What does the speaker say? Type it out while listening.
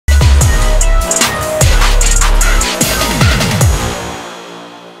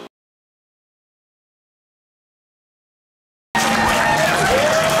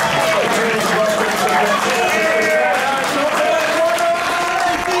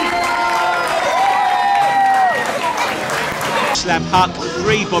Slam Huck,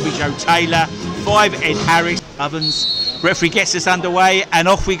 3 Bobby Joe Taylor, 5 Ed Harris. Ovens. Referee gets us underway and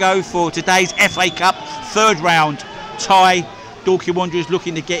off we go for today's FA Cup 3rd round tie. Dorking Wanderers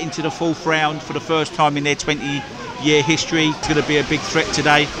looking to get into the 4th round for the first time in their 20-year history. It's going to be a big threat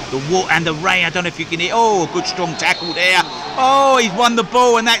today. The water and the rain, I don't know if you can hear. Oh, a good strong tackle there. Oh, he's won the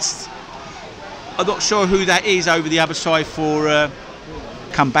ball, and that's... I'm not sure who that is over the other side for...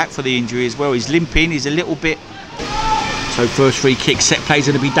 come back for the injury as well. He's limping, he's a little bit... So first free kick, set play's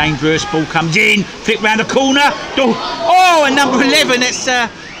going to be dangerous. Ball comes in, flick round the corner. Oh, and number 11, that's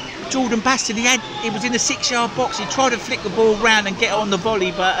Jordan Baston. He was in the 6-yard box. He tried to flick the ball round and get it on the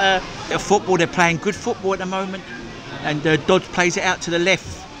volley, but football, they're playing good football at the moment. And Dodds plays it out to the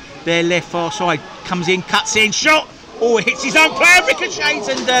left. Their left far side comes in, cuts in, shot. Oh, it hits his own player, ricochets,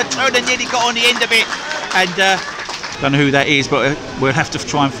 and Turner nearly got on the end of it. And don't know who that is, but we'll have to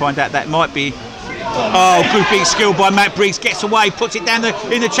try and find out. That might be... Oh, good big skill by Matt Briggs, gets away, puts it down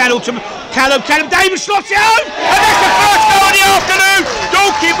in the channel to Callum Davis, slots it home, and that's the first goal of the afternoon,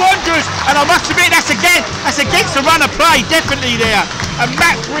 Dorking Wanderers, and I must admit that's against the run of play, definitely there, and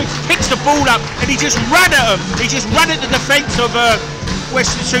Matt Briggs picks the ball up and he just ran at them, he just ran at the defence of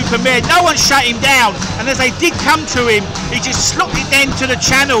Weston-Super-Mare. No one shut him down, and as they did come to him, he just slopped it then to the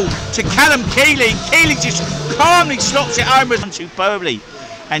channel to Callum Keeley. Keeley just calmly slots it home superbly,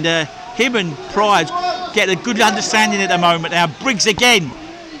 and him and Pryor get a good understanding at the moment. Now Briggs again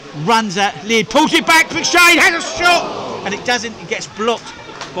runs at Lid, pulls it back, McShane has a shot, and it doesn't, it gets blocked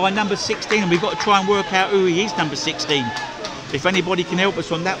by number 16, and we've got to try and work out who he is, number 16. If anybody can help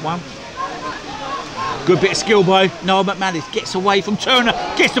us on that one. Good bit of skill by Noel McManus, gets away from Turner,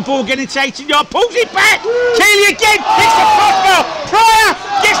 gets the ball, getting to 18-yard, pulls it back, Keeley again, hits the crossbar, Pryor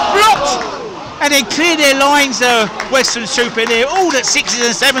gets blocked. And then clear their lines, Weston-Super-Mare, all at 6s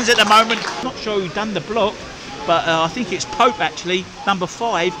and 7s at the moment. Not sure who done the block, but I think it's Pope actually, number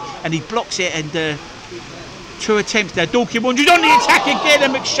 5, and he blocks it, and 2 attempts there. Dorking Wanderers on the attack again,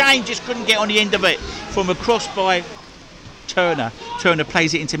 and McShane just couldn't get on the end of it from a cross by Turner. Turner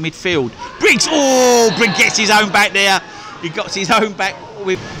plays it into midfield. Briggs, oh, Briggs gets his own back there. He got his own back.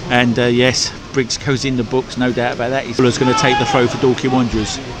 And yes, Briggs goes in the books, no doubt about that. He's going to take the throw for Dorking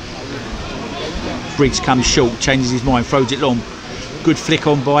Wanderers. Briggs comes short, changes his mind, throws it long. Good flick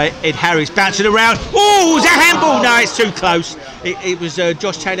on by Ed Harris, bouncing around. Oh, was that handball? No, it's too close. It was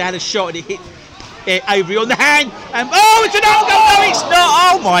Josh Taylor had a shot and it hit Avery on the hand. And oh, it's an own goal. No, it's not.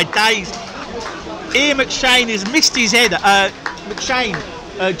 Oh my days. Ian McShane has missed his head. James.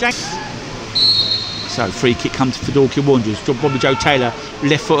 So free kick comes for Dorking Wanderers. Bobby Joe Taylor,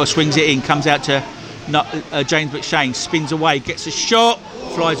 left footer, swings it in, comes out to James McShane, spins away, gets a shot,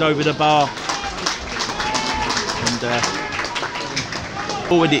 flies over the bar.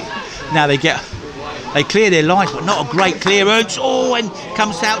 Already now they clear their lines, but not a great clearance. Oh, and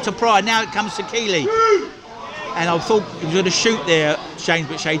comes out to Pryor. Now it comes to Keeley, and I thought he was going to shoot there, James,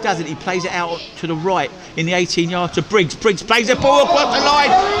 but he doesn't. He plays it out to the right in the 18-yard to Briggs. Briggs plays the ball across the line.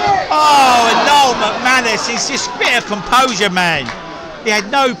 Oh, and Noel McManus, he's just a bit of composure, man. He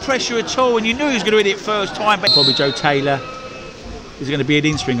had no pressure at all, and you knew he was going to hit it first time. But Bobby Joe Taylor is going to be an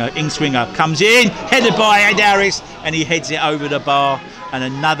in-swinger, comes in, headed by Ed Harris, and he heads it over the bar, and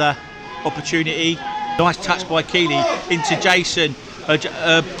another opportunity. Nice touch by Keeley into Jason,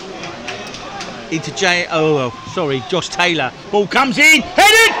 Josh Taylor. Ball comes in,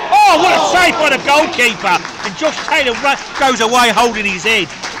 headed, oh, what a save by the goalkeeper, and Josh Taylor goes away holding his head.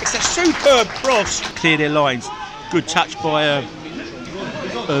 It's a superb cross. Clear their lines, good touch by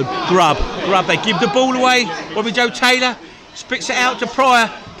Grubb, they give the ball away, Bobby Joe Taylor, spits it out to Pryor.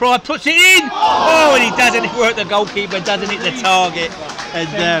 Pryor puts it in. Oh, and he doesn't work the goalkeeper, doesn't hit the target. And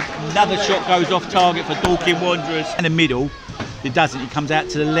another shot goes off target for Dorking Wanderers. In the middle, it doesn't. He comes out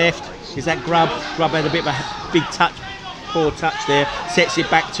to the left. Is that Grubb? Grubb had a bit of a big touch, poor touch there. Sets it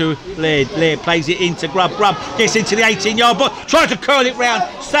back to Laird. Laird plays it into Grubb. Grubb gets into the 18-yard box, tries to curl it round.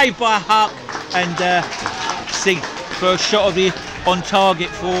 Saved by Huck. And see, first shot of the on target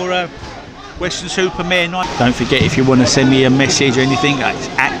for Weston-Super-Mare. Don't forget, if you want to send me a message or anything, it's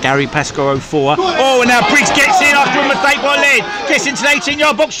at Gary Pascoe 04. Oh, and now Briggs gets in after a mistake by Laird. Gets into the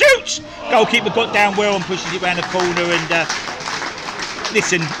 18-yard box, shoots! Goalkeeper got down well and pushes it round the corner. And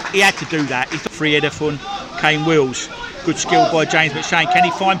listen, he had to do that. He's free header from Kane Wills. Good skill by James McShane. Can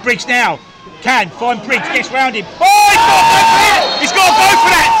he find Briggs now? Can find Briggs, gets round him. Oh, he's got to go for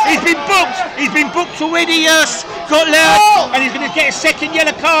that. He's been booked. He's been booked already. Got Laird, and he's going to get a second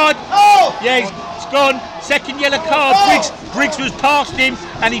yellow card. Oh, yeah, it's gone. Second yellow card. Briggs was past him,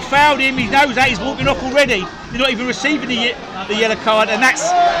 and he fouled him. He knows that. He's walking off already. He's not even receiving the yellow card, and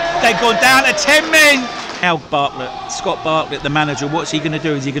they've gone down to 10 men. Now Scott Bartlett, the manager, what's he going to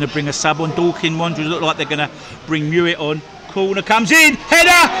do? Is he going to bring a sub on? Dorking Wanderers look like they're going to bring Mewett on. Corner comes in, header,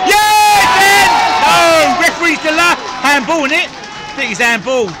 yes! No, referee's the handball, isn't it? I think he's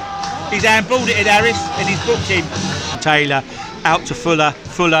handballed. He's handballed it, Ed Harris, and he's booked him. Taylor out to Fuller,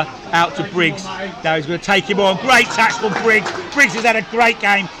 Fuller out to Briggs. Now he's going to take him on. Great touch from Briggs. Briggs has had a great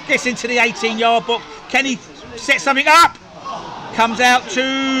game. Gets into the 18-yard box. Can he set something up? Comes out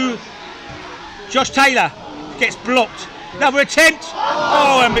to Josh Taylor. Gets blocked. Another attempt.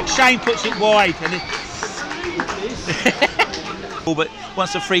 Oh, and McShane puts it wide. But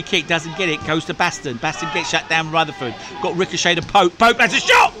once the free kick doesn't get it, goes to Baston. Baston gets shut down Rutherford. Got ricochet to Pope. Pope has a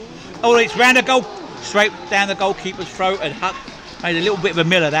shot. Oh, it's round the goal. Straight down the goalkeeper's throat, and Huck made a little bit of a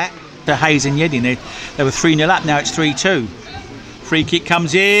mill of that. To Hayes and Yedding, they were 3-0 up, now it's 3-2. Free kick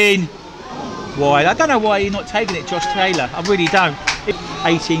comes in. Wide. I don't know why you're not taking it, Josh Taylor. I really don't.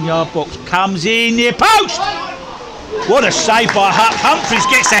 18-yard box comes in near post. What a save by Huck. Humphries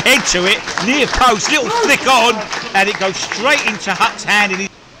gets a head to it, near post, little flick on, and it goes straight into Huck's hand, and he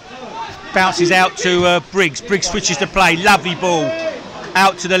bounces out to Briggs. Briggs switches to play, lovely ball.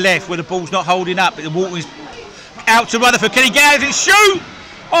 Out to the left where the ball's not holding up, but the water is out to Rutherford. Can he get out and shoot?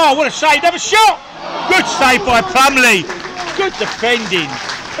 Oh, what a save, another shot! Good save by Plumley. Good defending.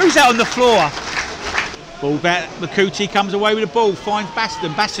 Who's out on the floor? Ball back, McCooty comes away with the ball, finds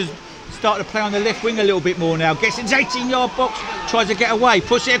Baston. Baston's starting to play on the left wing a little bit more now. Gets into the 18-yard box, tries to get away,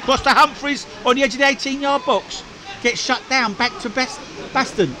 puts it across to Humphries on the edge of the 18-yard box. Gets shut down, back to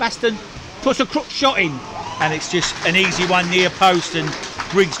Baston. Baston puts a crook shot in, and it's just an easy one near post, and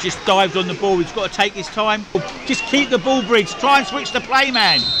Briggs just dived on the ball. He's got to take his time. Just keep the ball, Briggs. Try and switch the play,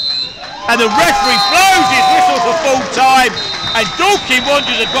 man. And the referee blows his whistle for full time, and Dorking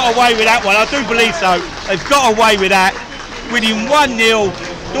Wanderers have got away with that one. I do believe so. They've got away with that, winning 1-0.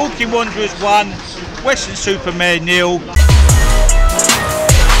 Dorking Wanderers 1, Weston-Super-Mare 0.